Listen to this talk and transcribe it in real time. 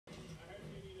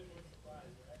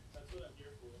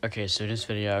Okay, so in this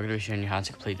video, I'm going to be showing you how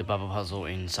to complete the Bubba puzzle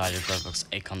inside of Roblox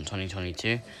Acon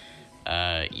 2022.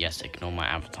 Yes, ignore my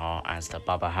avatar as the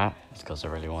Bubba hat. It's because I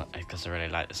really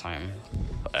like this item.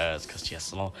 It's because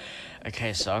yes, lol.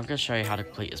 Okay, so I'm going to show you how to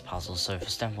complete this puzzle. So for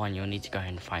step 1, you'll need to go ahead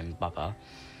and find Bubba,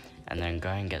 and then go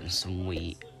ahead and get some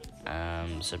wheat.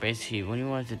 So basically, what you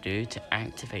want to do to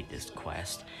activate this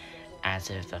quest, as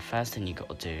if the first thing you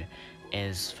got to do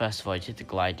is, first of all, you hit the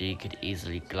glider. You could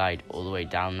easily glide all the way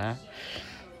down there.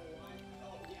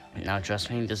 Now trust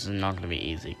me, this is not going to be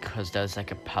easy, because there's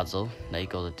like a puzzle that you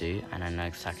got to do, and I know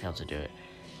exactly how to do it.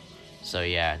 So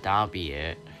yeah, that'll be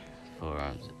it for,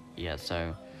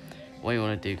 so what you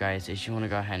want to do, guys, is you want to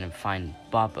go ahead and find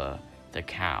Bubba the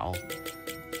cow,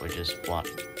 which is what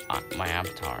my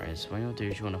avatar is. What you want to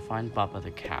do is you want to find Bubba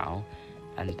the cow,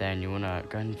 and then you want to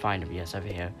go ahead and find him, yes, over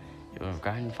here. You want to go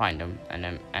ahead and find him, and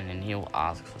then he'll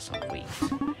ask for some wheat.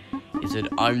 He said,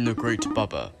 "I'm the great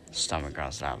Bubba," stomach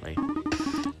growls loudly.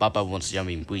 "Bubba wants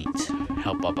yummy wheat.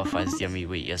 Help Bubba find yummy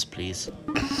wheat, yes please."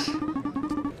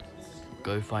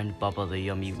 Go find Bubba the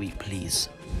yummy wheat, please.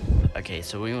 Okay,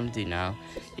 so what you want to do now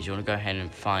is you want to go ahead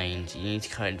and you need to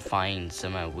go ahead and find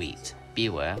some wheat.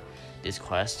 Beware, this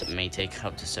quest may take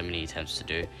up to so many attempts to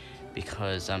do,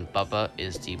 because Bubba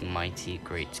is the mighty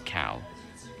great cow.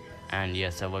 And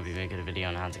yes, I will be making a video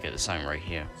on how to get this item right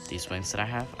here. These wings that I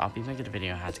have, I'll be making a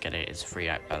video on how to get it. It's free,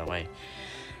 by the way,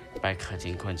 by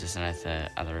collecting coins in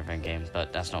other event game,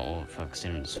 but that's not all we're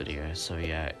focusing on this video. So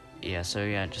yeah,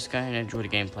 just go ahead and enjoy the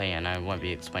gameplay, and I won't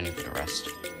be explaining for the rest.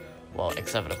 Well,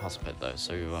 except for the puzzle bit though.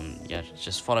 So yeah,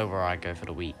 just follow where I go for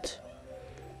the wheat.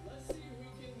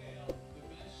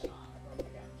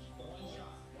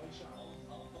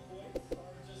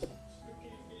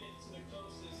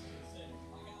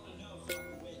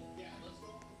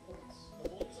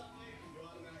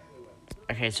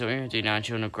 Okay, so what you're gonna do now is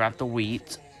you're gonna grab the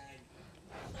wheat.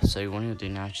 So what you're gonna do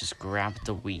now is just grab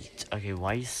the wheat. Okay,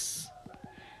 why is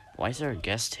there a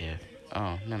guest here?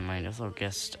 Oh, never mind, I thought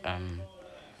guest,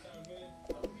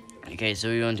 Okay, so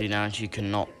what you want to do now is you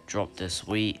cannot drop this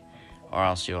wheat, or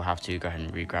else you'll have to go ahead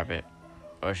and re-grab it.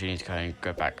 Or else you need to go ahead and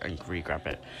go back and re-grab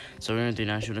it. So what you're going to do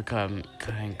now is you're going to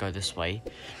go ahead and go this way.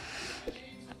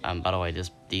 By the way,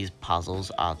 these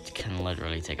puzzles can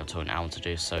literally take up to an hour to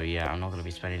do. So yeah, I'm not going to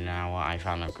be spending an hour. I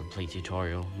found a complete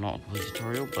tutorial. Not a complete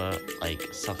tutorial, but like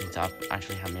something to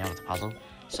actually help me out with the puzzle.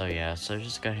 So yeah, so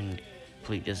just go ahead and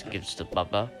complete this and give it to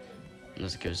Bubba.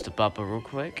 Let's give it to Bubba real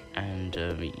quick, and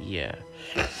yeah.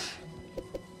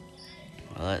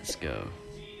 Let's go.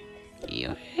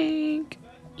 Yoink,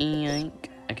 yoink.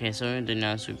 Okay, so what we're going to do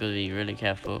now is we're going to be really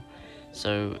careful.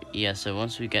 So yeah, so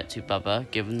once we get to Bubba,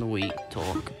 give him the wheat,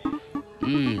 talk.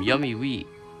 Yummy wheat.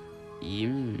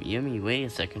 Yummy, wait a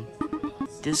second.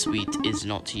 This wheat is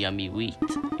not yummy wheat.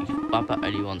 Bubba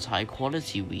only wants high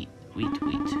quality wheat.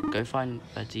 Go find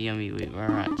better yummy wheat,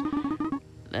 alright.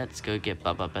 Let's go get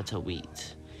Bubba better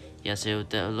wheat. Yeah, so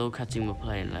the little cutscene we're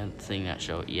playing, that thing that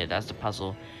show, yeah, that's the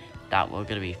puzzle that we're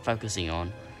going to be focusing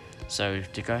on. So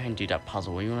to go ahead and do that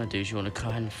puzzle, what you want to do is you want to go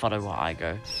ahead and follow where I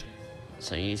go.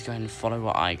 So you need to go ahead and follow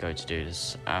where I go to do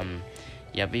this.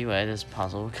 Yeah, beware, this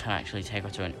puzzle can actually take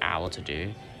up to an hour to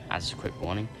do, as a quick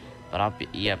warning. But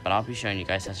I'll be showing you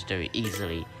guys how to do it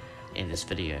easily in this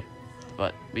video.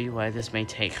 But beware, this may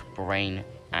take brain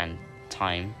and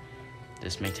time.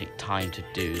 This may take time to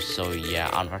do. So yeah,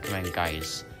 I'd recommend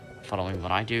guys following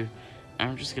what I do.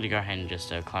 I'm just gonna go ahead and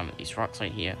just climb up these rocks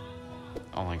right here.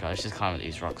 Oh my god, let's just climb up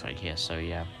these rocks right here. So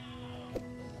yeah.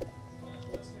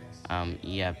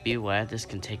 Yeah, beware, this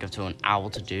can take up to an hour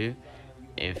to do.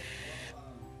 If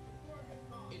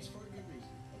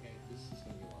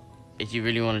you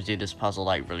really want to do this puzzle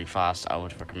like really fast, I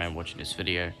would recommend watching this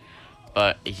video.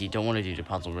 But if you don't want to do the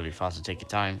puzzle really fast and take your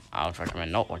time, I would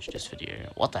recommend not watching this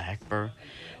video. What the heck, bro?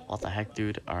 What the heck,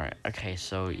 dude? Alright, okay,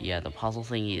 so yeah, the puzzle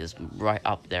thingy is right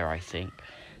up there, I think.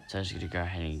 So I'm just going to go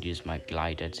ahead and use my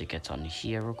glider to get on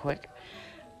here real quick.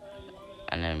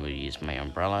 And then we'll use my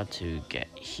umbrella to get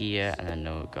here, and then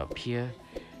we'll go up here.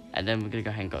 And then we're going to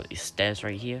go ahead and go up these stairs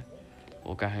right here.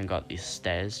 We'll go ahead and go up these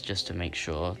stairs just to make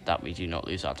sure that we do not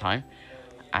lose our time.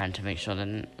 And to make sure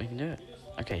then we can do it.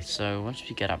 Okay, so once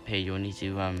we get up here, you'll need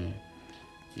to,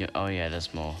 oh yeah,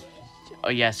 there's more. Oh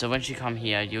yeah, so once you come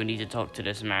here, you'll need to talk to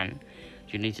this man.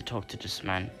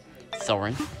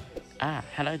 Thorin. Ah,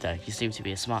 hello there. You seem to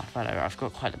be a smart fellow. I've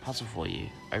got quite a puzzle for you.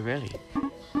 Oh, really?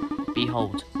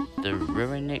 Behold, the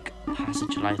runic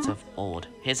passage light of Ord.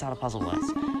 Here's how the puzzle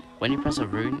works. When you press a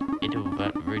rune, it will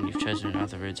revert the rune you've chosen and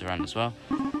other runes around as well.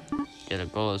 Yeah, the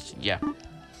goal is, yeah,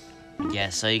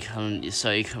 so you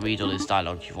can read all this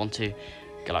dialogue if you want to.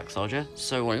 Good luck, soldier.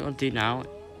 So what you want to do now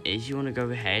is you want to go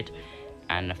ahead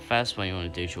And the first one you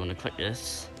want to do is you want to click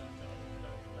this.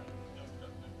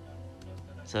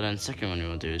 So then the second one you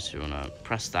want to do is you want to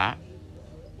press that.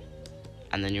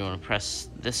 And then you want to press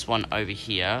this one over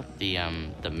here,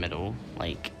 the middle,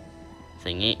 like,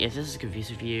 thingy. If this is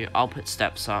confusing for you, I'll put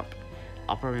steps up.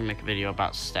 I'll probably make a video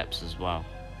about steps as well.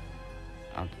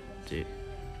 I'll do.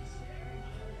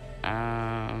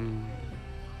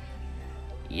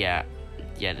 Yeah,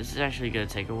 this is actually gonna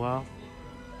take a while.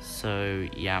 So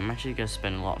yeah, I'm actually gonna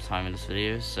spend a lot of time in this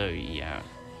video. So yeah,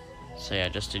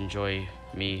 just enjoy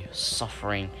me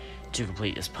suffering to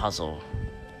complete this puzzle.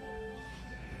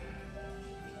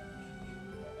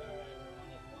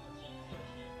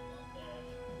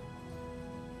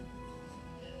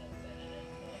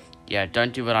 Yeah,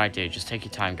 don't do what I do. Just take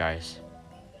your time, guys.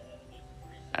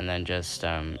 And then just,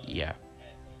 yeah.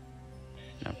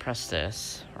 Now press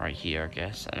this right here, I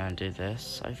guess, and then do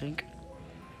this, I think.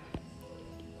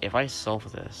 If I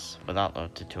solve this without the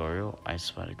tutorial, I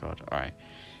swear to God. Alright.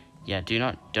 Yeah,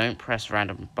 don't press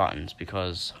random buttons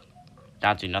because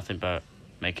that'll do nothing but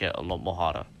make it a lot more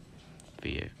harder for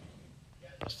you.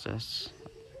 Press this.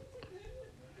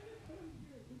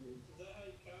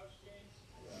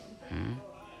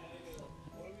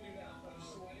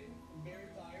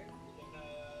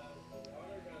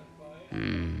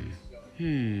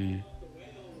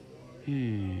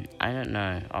 I don't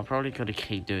know. I'll probably gotta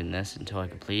keep doing this until I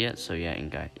complete it. So yeah,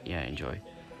 enjoy.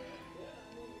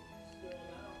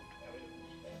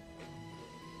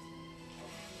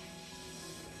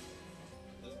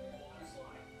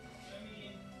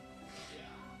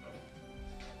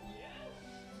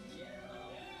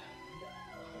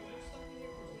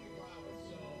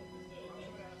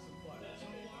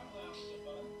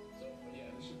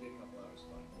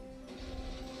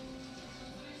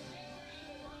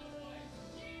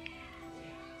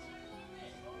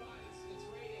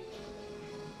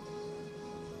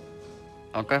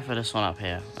 I'll go for this one up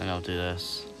here, and I'll do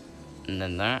this, and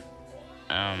then that.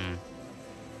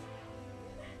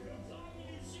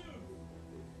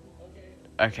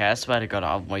 Okay, I swear to God,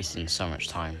 I'm wasting so much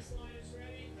time.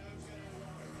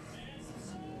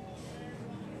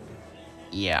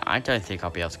 Yeah, I don't think I'll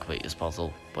be able to complete this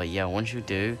puzzle, but yeah, once you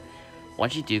do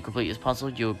complete this puzzle,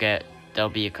 there'll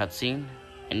be a cutscene,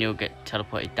 and you'll get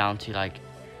teleported down to like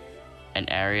an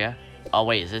area. Oh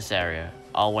wait, it's this area.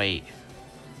 Oh wait.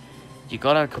 You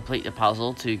gotta complete the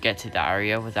puzzle to get to that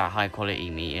area with that high quality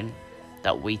meeting,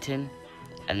 that wheating,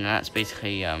 and that's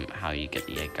basically how you get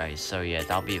the egg, guys. So yeah,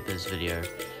 that'll be it for this video.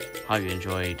 Hope you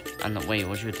enjoyed. And wait,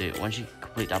 what you do? Once you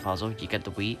complete that puzzle, you get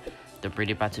the wheat, the bring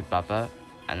it back to Bubba,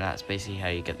 and that's basically how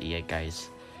you get the egg, guys.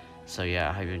 So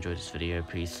yeah, I hope you enjoyed this video.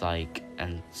 Please like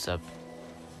and sub.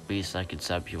 Please like and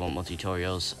sub if you want more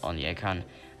tutorials on the egg hunt.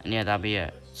 And yeah, that'll be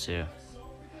it. So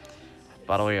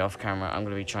by the way, off camera, I'm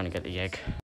gonna be trying to get the egg.